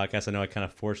Snowy Gets podcast. I know I kind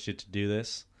of forced you to do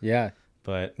this. Yeah.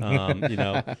 But I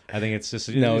think it's just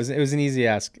it was an easy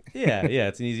ask. Yeah,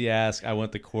 it's an easy ask. I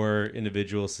want the core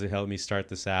individuals to help me start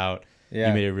this out. Yeah.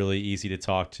 You made it really easy to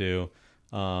talk to.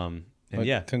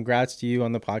 Congrats to you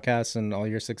on the podcast and all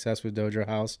your success with Dojo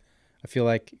House. I feel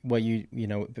like what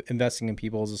investing in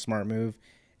people is a smart move,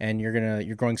 and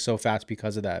you're growing so fast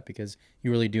because of that, because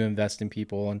you really do invest in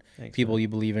people and people you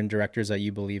believe in, directors that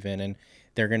you believe in, and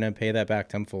they're going to pay that back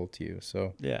tenfold to you.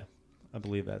 So yeah, I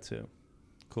believe that too.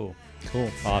 Cool.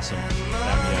 Awesome.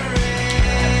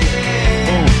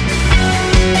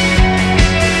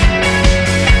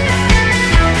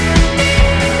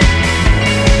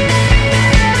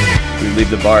 We leave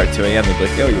the bar at 2 a.m. They'd be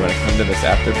like, yo, you want to come to this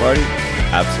after party?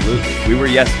 Absolutely. We were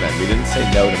yes men. We didn't say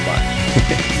no to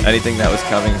much. Anything that was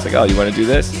coming, it's like, oh, you want to do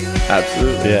this?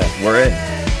 Absolutely. Yeah. We're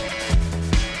in.